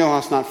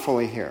 Milhouse's not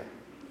fully here.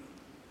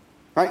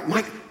 Right?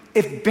 Mike,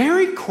 if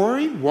Barry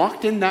Corey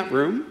walked in that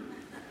room,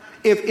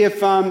 if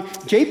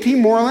J.P.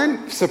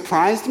 Moreland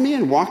surprised me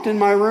and walked in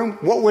my room,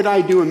 what would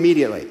I do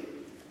immediately?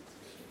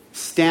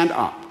 Stand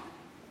up.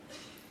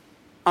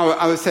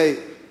 I would say,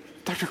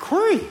 Dr.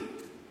 Corey,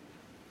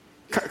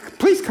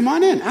 please come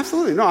on in.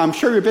 Absolutely. No, I'm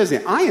sure you're busy.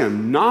 I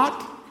am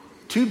not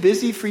too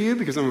busy for you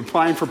because I'm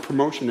applying for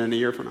promotion in a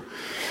year from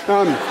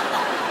now.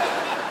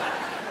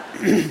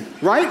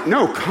 Right?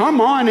 No,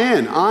 come on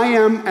in. I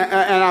am,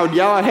 and I would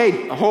yell out,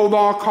 hey, hold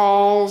all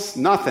calls,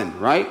 nothing,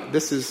 right?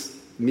 This is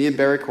me and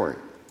Barry Corey.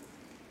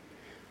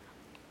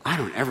 I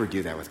don't ever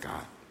do that with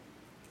God.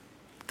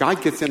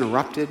 God gets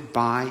interrupted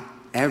by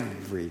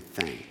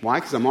everything. Why?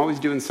 Because I'm always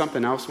doing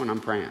something else when I'm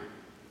praying.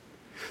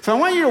 So I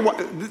want you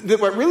to,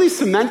 what really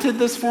cemented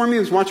this for me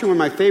was watching one of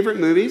my favorite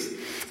movies,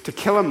 To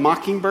Kill a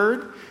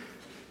Mockingbird.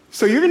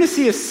 So you're going to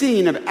see a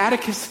scene of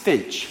Atticus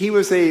Finch. He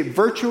was a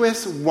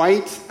virtuous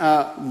white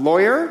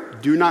lawyer.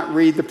 Do not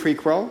read the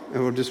prequel. It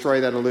will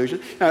destroy that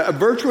illusion. A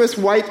virtuous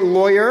white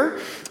lawyer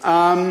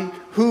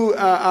who, an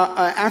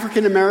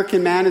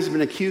African-American man has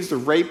been accused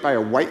of rape by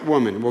a white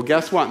woman. Well,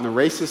 guess what? In the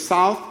racist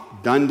South,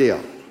 done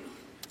deal.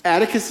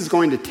 Atticus is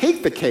going to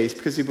take the case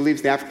because he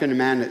believes the African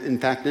man is in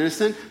fact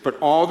innocent, but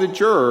all the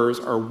jurors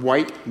are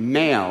white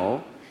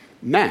male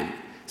men.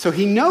 So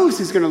he knows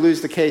he's going to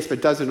lose the case,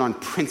 but does it on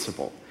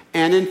principle.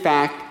 And in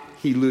fact,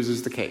 he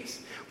loses the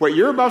case. What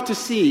you're about to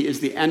see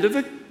is the end of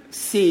the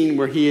scene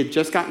where he had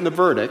just gotten the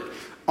verdict.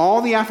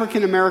 All the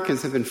African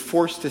Americans have been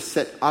forced to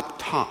sit up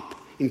top,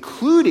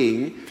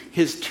 including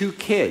his two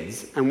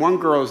kids, and one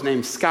girl is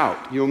named Scout.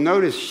 You'll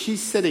notice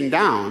she's sitting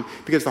down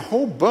because the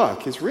whole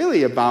book is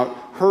really about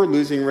her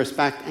losing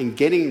respect and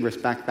getting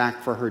respect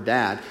back for her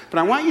dad. But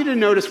I want you to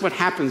notice what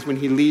happens when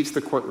he leaves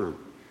the courtroom.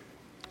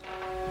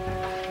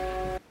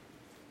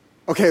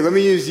 Okay, let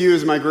me use you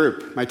as my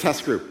group, my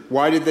test group.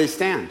 Why did they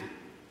stand?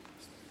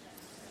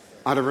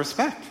 Out of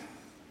respect.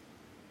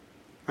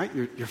 Right?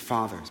 Your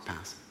father is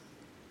passing.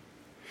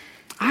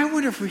 I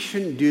wonder if we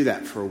shouldn't do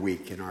that for a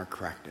week in our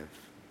corrective.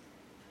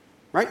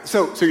 Right?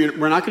 So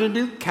we're not going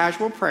to do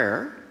casual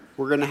prayer.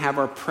 We're going to have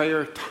our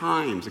prayer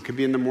times. It could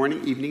be in the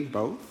morning, evening,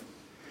 both.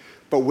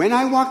 But when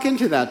I walk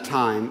into that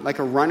time, like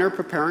a runner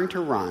preparing to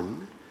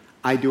run,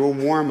 I do a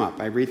warm-up.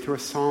 I read through a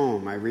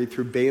psalm. I read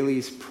through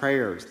Bailey's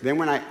prayers. Then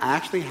when I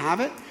actually have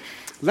it,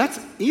 let's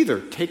either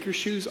take your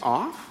shoes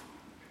off,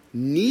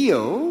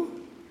 kneel,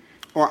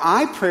 or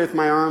I pray with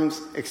my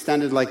arms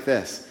extended like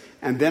this.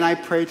 And then I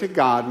pray to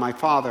God, my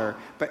Father.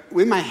 But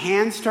when my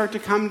hands start to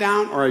come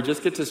down or I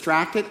just get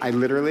distracted, I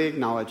literally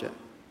acknowledge it.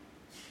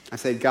 I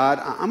say, God,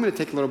 I'm going to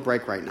take a little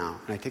break right now.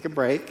 And I take a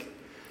break.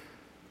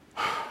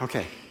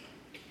 Okay.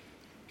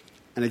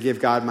 And I give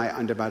God my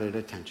undivided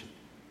attention.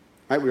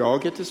 Right? We all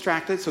get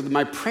distracted. So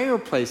my prayer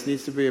place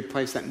needs to be a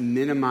place that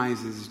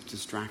minimizes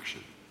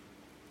distraction.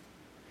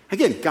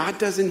 Again, God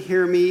doesn't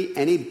hear me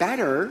any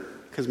better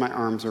because my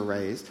arms are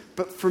raised.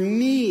 But for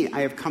me,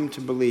 I have come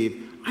to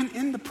believe I'm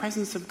in the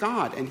presence of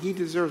God, and he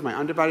deserves my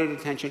undivided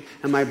attention,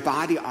 and my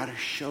body ought to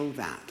show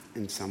that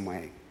in some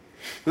way.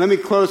 Let me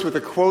close with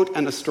a quote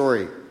and a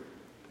story.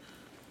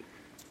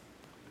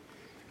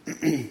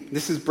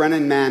 This is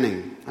Brennan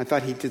Manning. I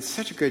thought he did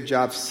such a good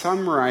job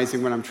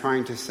summarizing what I'm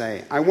trying to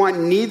say. I want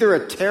neither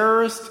a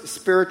terrorist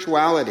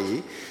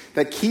spirituality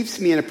that keeps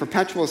me in a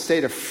perpetual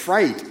state of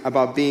fright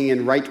about being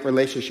in right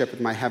relationship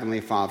with my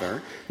Heavenly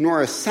Father,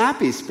 nor a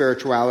sappy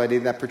spirituality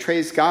that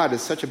portrays God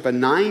as such a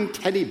benign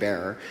teddy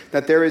bear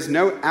that there is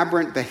no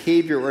aberrant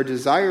behavior or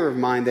desire of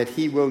mine that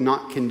he will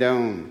not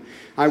condone.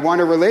 I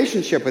want a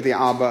relationship with the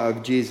Abba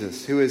of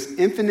Jesus, who is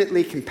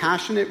infinitely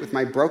compassionate with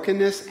my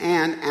brokenness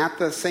and, at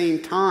the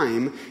same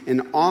time,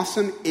 an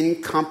awesome,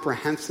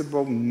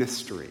 incomprehensible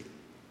mystery.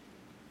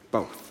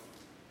 Both.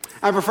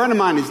 I have a friend of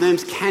mine, his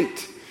name's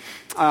Kent.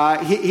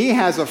 He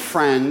has a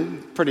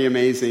friend, pretty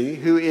amazing,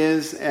 who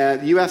is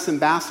a U.S.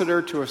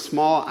 ambassador to a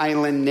small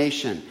island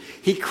nation.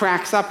 He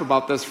cracks up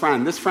about this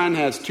friend. This friend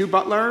has 2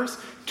 butlers,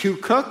 2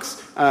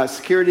 cooks, a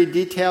security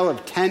detail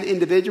of 10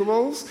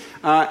 individuals.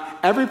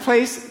 Every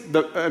place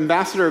the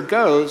ambassador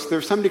goes,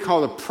 there's somebody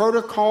called a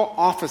protocol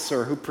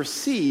officer who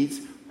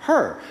precedes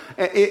her.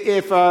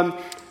 If an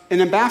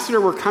ambassador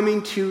were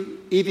coming to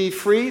EV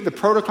Free, the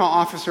protocol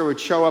officer would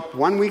show up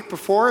 1 week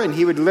before, and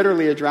he would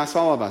literally address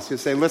all of us. He would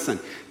say, listen,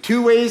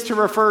 2 ways to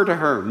refer to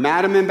her,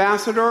 Madam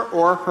Ambassador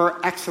or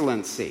Her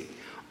Excellency.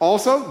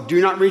 Also,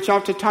 do not reach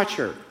out to touch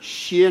her.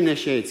 She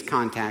initiates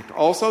contact.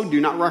 Also, do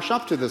not rush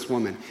up to this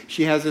woman.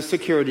 She has a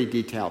security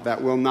detail.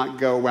 That will not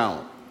go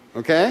well.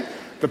 Okay?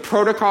 The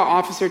protocol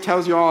officer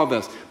tells you all of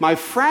this. My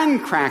friend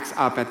cracks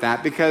up at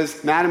that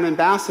because Madam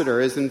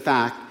Ambassador is, in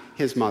fact,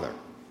 his mother.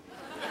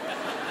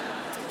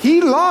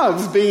 He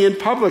loves being in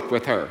public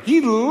with her.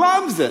 He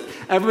loves it.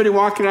 Everybody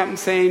walking up and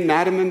saying,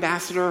 Madam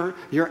Ambassador,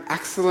 Your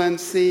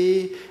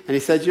Excellency. And he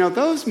said,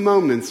 those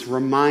moments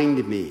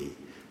remind me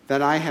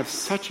that I have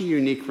such a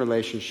unique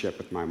relationship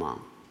with my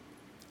mom.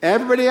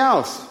 Everybody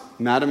else,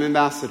 Madam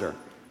Ambassador.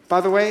 By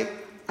the way,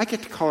 I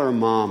get to call her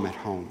mom at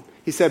home.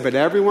 He said, but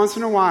every once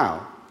in a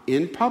while,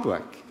 in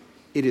public,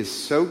 it is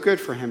so good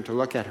for him to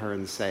look at her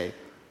and say,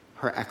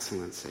 Her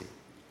Excellency.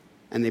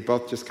 And they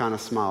both just kind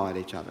of smile at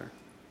each other.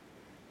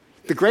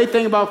 The great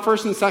thing about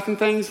first and second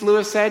things,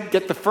 Lewis said,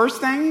 get the first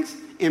things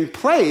in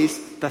place,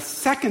 the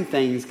second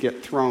things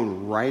get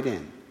thrown right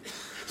in.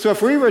 So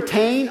if we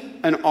retain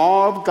an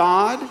awe of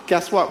God,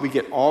 guess what? We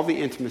get all the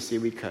intimacy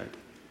we could.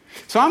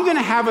 So I'm going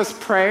to have us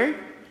pray,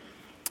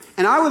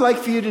 and I would like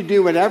for you to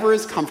do whatever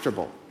is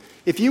comfortable.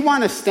 If you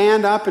want to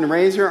stand up and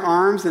raise your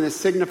arms and it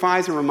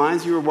signifies and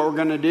reminds you of what we're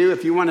going to do,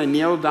 if you want to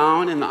kneel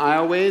down in the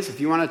aisleways, if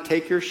you want to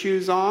take your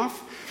shoes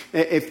off,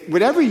 if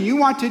whatever you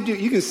want to do,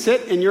 you can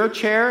sit in your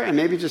chair and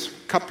maybe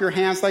just cup your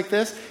hands like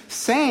this,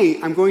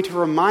 saying, I'm going to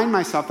remind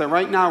myself that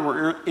right now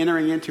we're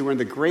entering into one of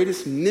the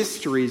greatest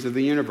mysteries of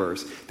the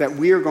universe, that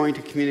we are going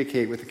to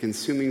communicate with the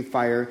consuming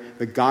fire,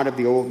 the God of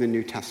the Old and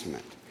New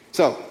Testament.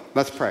 So,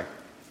 let's pray.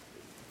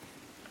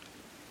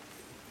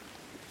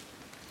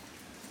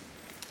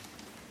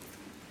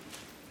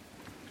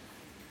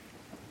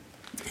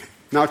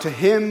 Now to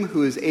him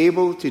who is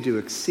able to do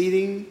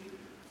exceeding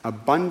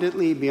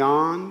abundantly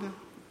beyond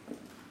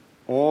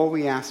all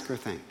we ask or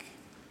think.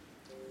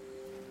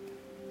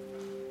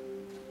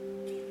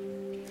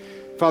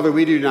 Father,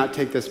 we do not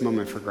take this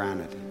moment for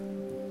granted.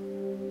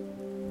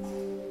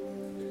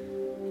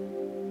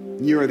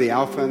 You are the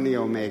Alpha and the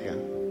Omega.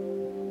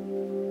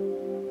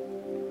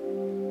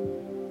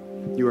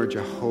 You are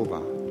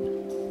Jehovah.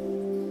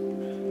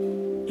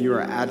 You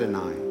are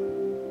Adonai.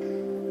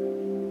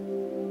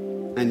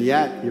 And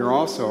yet, you're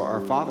also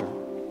our Father.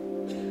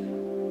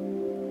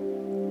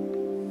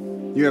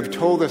 You have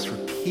told us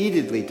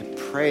repeatedly to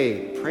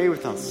pray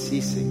without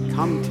ceasing.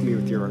 Come to me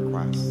with your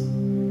requests.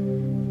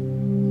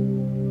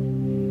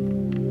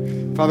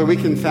 Father, we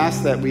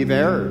confess that we've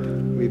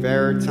erred. We've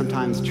erred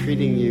sometimes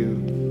treating you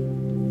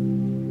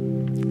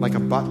like a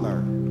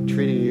butler,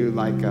 treating you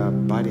like a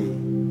buddy.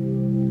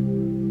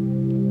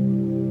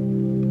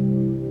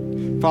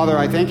 Father,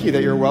 I thank you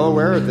that you're well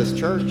aware of this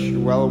church. You're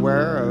well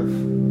aware of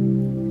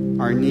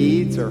our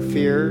needs, our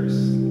fears.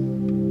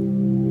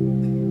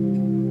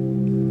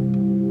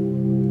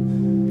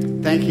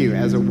 Thank you,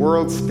 as a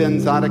world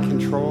spins out of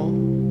control,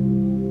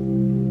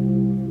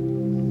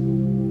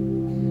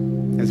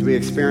 as we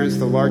experience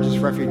the largest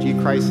refugee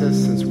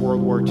crisis since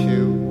World War II.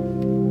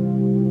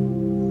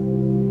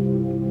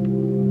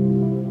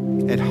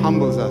 It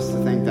humbles us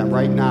to think that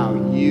right now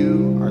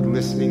you are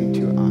listening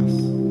to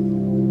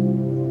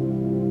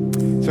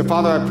us. So,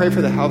 Father, I pray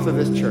for the health of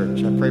this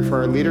church. I pray for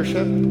our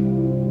leadership.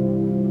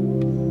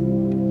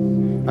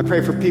 I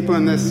pray for people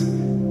in this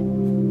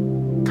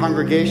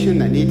congregation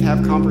that need to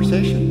have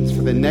conversations,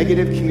 for the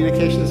negative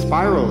communication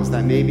spirals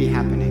that may be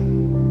happening.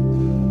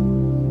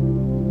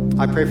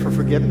 I pray for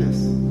forgiveness,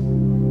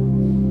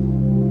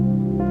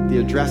 the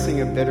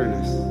addressing of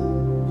bitterness.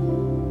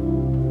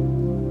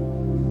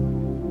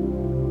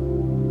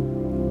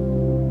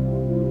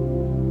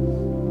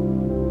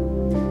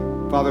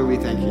 Father, we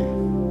thank you.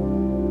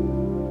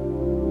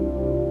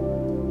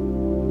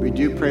 We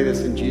do pray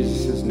this in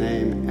Jesus'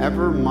 name,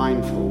 ever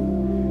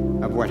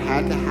mindful of what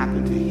had to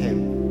happen to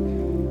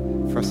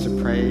him for us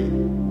to pray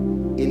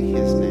in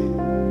his name.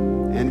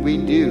 And we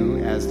do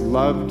as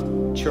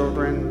loved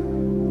children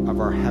of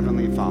our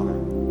Heavenly Father.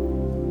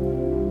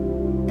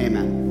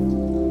 Amen.